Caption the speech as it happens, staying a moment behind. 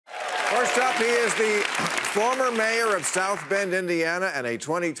First up, he is the former mayor of South Bend, Indiana, and a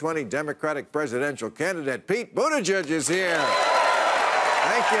 2020 Democratic presidential candidate. Pete Buttigieg is here.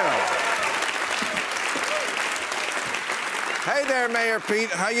 Thank you. Hey there, Mayor Pete.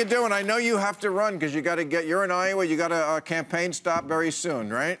 How you doing? I know you have to run because you got to get. You're in Iowa. You got a campaign stop very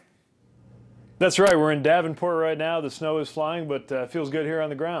soon, right? That's right. We're in Davenport right now. The snow is flying, but feels good here on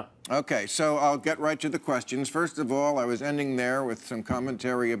the ground. Okay, so I'll get right to the questions. First of all, I was ending there with some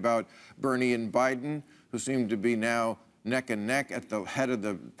commentary about Bernie and Biden, who seem to be now neck and neck at the head of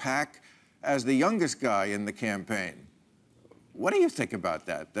the pack as the youngest guy in the campaign. What do you think about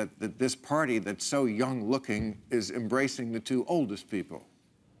that? That this party that's so young-looking is embracing the two oldest people?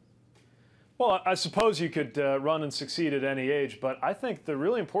 Well, I suppose you could run and succeed at any age, but I think the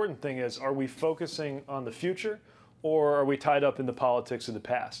really important thing is, are we focusing on the future or are we tied up in the politics of the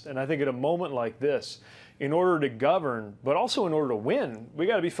past? And I think at a moment like this, in order to govern, but also in order to win, we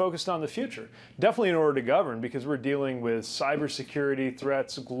got to be focused on the future. Definitely in order to govern, because we're dealing with cybersecurity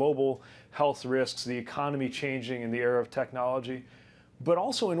threats, global health risks, the economy changing in the era of technology, but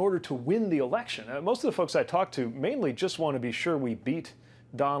also in order to win the election. Most of the folks I talk to mainly just want to be sure we beat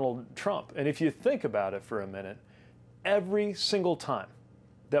Donald Trump. And if you think about it for a minute, every single time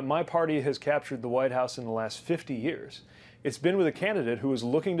that my party has captured the White House in the last 50 years, it's been with a candidate who is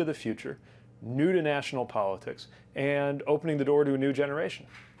looking to the future, new to national politics, and opening the door to a new generation.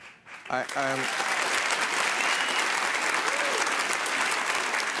 I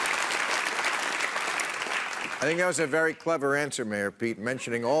think that was a very clever answer, Mayor Pete,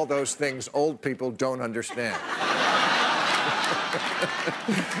 mentioning all those things old people don't understand.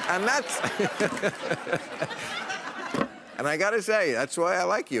 And that's... And I got to say, that's why I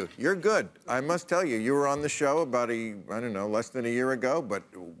like you. You're good. I must tell you, you were on the show about I don't know, less than a year ago, but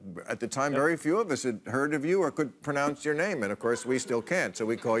at the time, very few of us had heard of you or could pronounce your name. And of course, we still can't, so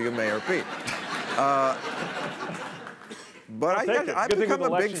we call you Mayor Pete. But I've become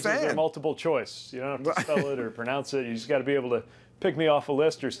a big fan. They're multiple choice. You don't have to spell it or pronounce it. You just got to be able to pick me off a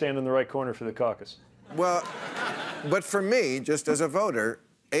list or stand in the right corner for the caucus. Well, but for me, just as a voter,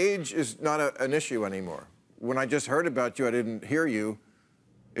 age is not an issue anymore. When I just heard about you, I didn't hear you.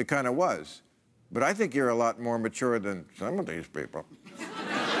 It kind of was. But I think you're a lot more mature than some of these people.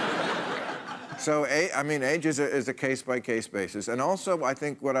 So, I mean, age is a case-by-case basis. And also, I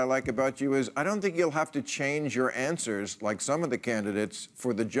think what I like about you is I don't think you'll have to change your answers like some of the candidates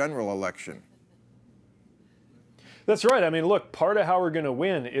for the general election. That's right. I mean, look, part of how we're going to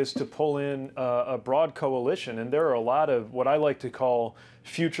win is to pull in a broad coalition. And there are a lot of what I like to call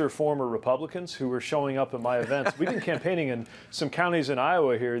future former Republicans who are showing up at my events. We've been campaigning in some counties in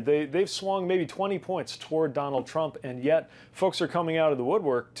Iowa here. They've swung maybe 20 points toward Donald Trump, and yet folks are coming out of the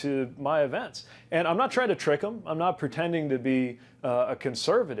woodwork to my events. And I'm not trying to trick them. I'm not pretending to be a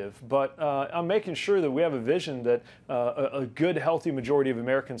conservative, but I'm making sure that we have a vision that a good, healthy majority of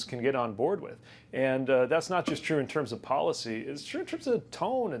Americans can get on board with. And that's not just true in terms of policy. It's true in terms of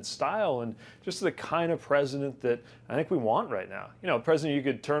tone and style and just the kind of president that I think we want right now. You know, a president you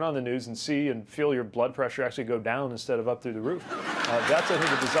could turn on the news and see and feel your blood pressure actually go down instead of up through the roof. That's, I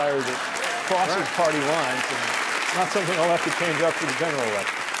think, a desire that crosses party lines and not something I'll have to change up for the general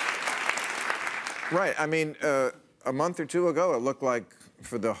election. Right. I mean, a month or two ago, it looked like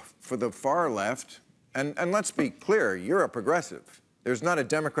for the far left, and let's be clear, you're a progressive. There's not a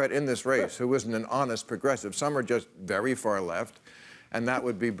Democrat in this race who isn't an honest progressive. Some are just very far left, and that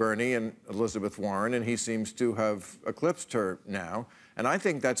would be Bernie and Elizabeth Warren, and he seems to have eclipsed her now. And I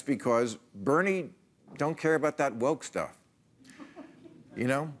think that's because Bernie don't care about that woke stuff. You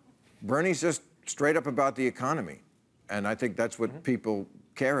know? Bernie's just straight up about the economy, and I think that's what people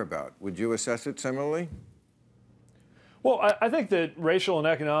care about. Would you assess it similarly? Well, I think that racial and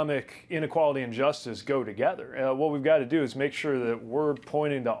economic inequality and justice go together. What we've got to do is make sure that we're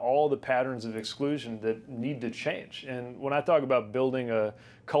pointing to all the patterns of exclusion that need to change. And when I talk about building a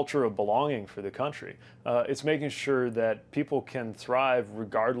culture of belonging for the country, it's making sure that people can thrive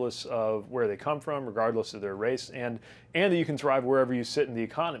regardless of where they come from, regardless of their race, and that you can thrive wherever you sit in the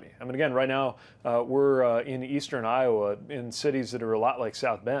economy. I mean, again, right now we're in eastern Iowa in cities that are a lot like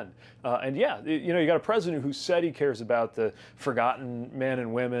South Bend. And yeah, you know, you got a president who said he cares about the forgotten men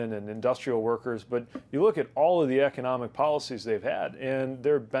and women and industrial workers, but you look at all of the economic policies they've had, and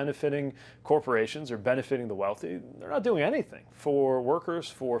they're benefiting corporations, they're benefiting the wealthy. They're not doing anything for workers,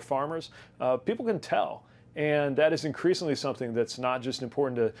 for farmers. People can tell. And that is increasingly something that's not just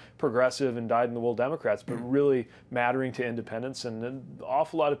important to progressive and dyed-in-the-wool Democrats, but really mattering to independents and an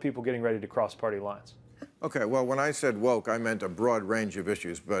awful lot of people getting ready to cross party lines. Okay, well, when I said woke, I meant a broad range of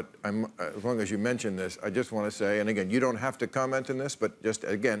issues, but as long as you mention this, I just want to say, and again, you don't have to comment on this, but just,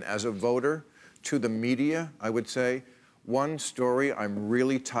 again, as a voter, to the media, I would say, one story I'm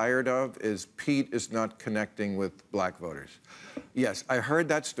really tired of is Pete is not connecting with black voters. Yes, I heard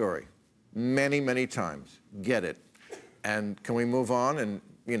that story many, many times. Get it. And can we move on? And,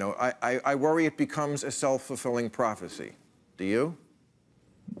 you know, I worry it becomes a self-fulfilling prophecy. Do you?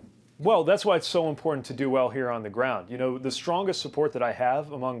 Well, that's why it's so important to do well here on the ground. You know, the strongest support that I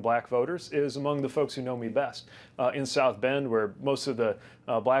have among black voters is among the folks who know me best. In South Bend, where most of the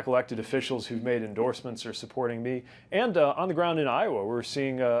black elected officials who've made endorsements are supporting me, and on the ground in Iowa, we're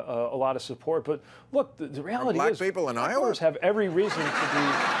seeing a lot of support. But look, the reality is, black people in Iowa voters have every reason to be.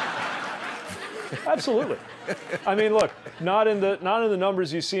 Absolutely. I mean, look, not in the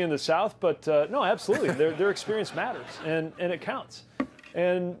numbers you see in the South, but no, absolutely, their experience matters, and it counts.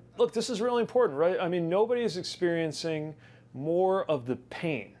 And look, this is really important, right? I mean, nobody is experiencing more of the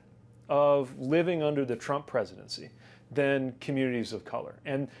pain of living under the Trump presidency than communities of color.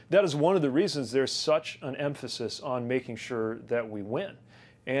 And that is one of the reasons there's such an emphasis on making sure that we win.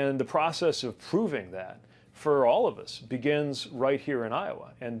 And the process of proving that for all of us begins right here in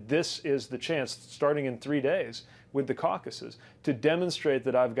Iowa. And this is the chance, starting in 3 days with the caucuses, to demonstrate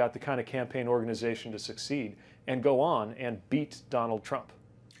that I've got the kind of campaign organization to succeed and go on and beat Donald Trump.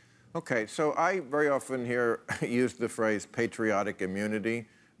 Okay, so I very often hear use the phrase patriotic immunity,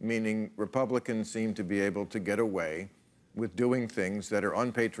 meaning Republicans seem to be able to get away with doing things that are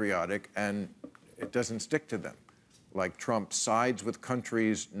unpatriotic and it doesn't stick to them, like Trump sides with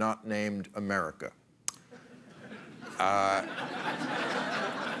countries not named America.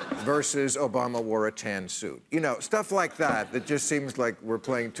 Versus Obama wore a tan suit. You know, stuff like that just seems like we're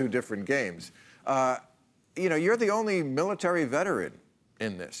playing two different games. You know, you're the only military veteran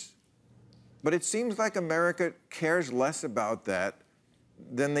in this. But it seems like America cares less about that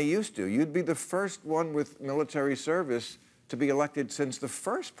than they used to. You'd be the first one with military service to be elected since the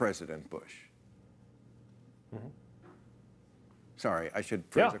first President Bush. Mm-hmm. Sorry, I should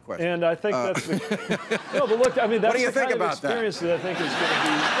phrase a question. And I think that's the, no, but look, I mean, that's the kind of experience that I think is going to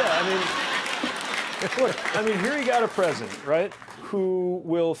be, look, I mean, here you got a president, right, who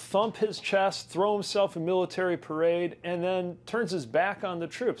will thump his chest, throw himself in military parade, and then turns his back on the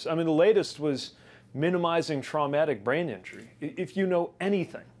troops. I mean, the latest was minimizing traumatic brain injury. If you know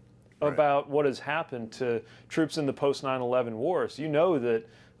anything about what has happened to troops in the post-9/11 wars, you know that.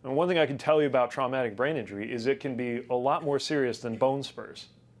 And one thing I can tell you about traumatic brain injury is it can be a lot more serious than bone spurs.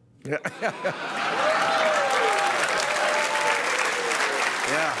 Yeah,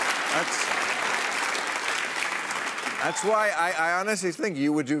 that's why I honestly think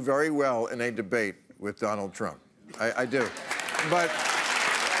you would do very well in a debate with Donald Trump. I do. But,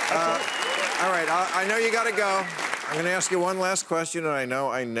 all right, I know you got to go. I'm going to ask you one last question, and I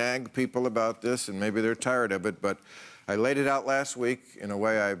know I nag people about this, and maybe they're tired of it, but I laid it out last week in a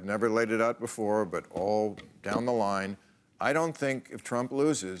way I've never laid it out before, but all down the line. I don't think if Trump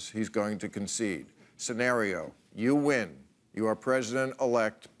loses, he's going to concede. Scenario, you win. You are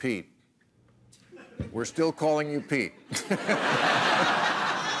President-elect Pete. We're still calling you Pete.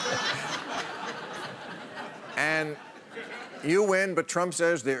 And you win, but Trump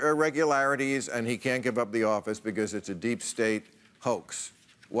says there are irregularities and he can't give up the office because it's a deep state hoax.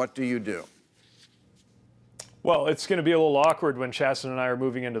 What do you do? Well, it's going to be a little awkward when Chasten and I are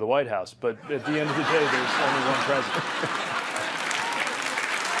moving into the White House, but at the end of the day, there's only one president.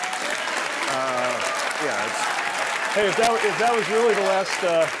 Hey, if that was really the last,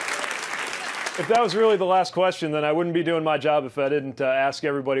 if that was really the last question, then I wouldn't be doing my job if I didn't ask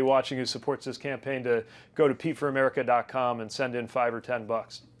everybody watching who supports this campaign to go to PeteForAmerica.com and send in $5 or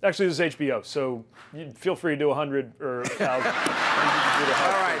 $10. Actually, this is HBO, so feel free to do 100 or 1,000. All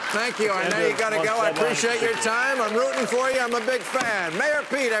right, thank you. I know you got to go. I appreciate your time. I'm rooting for you. I'm a big fan. Mayor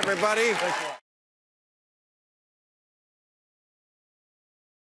Pete, everybody.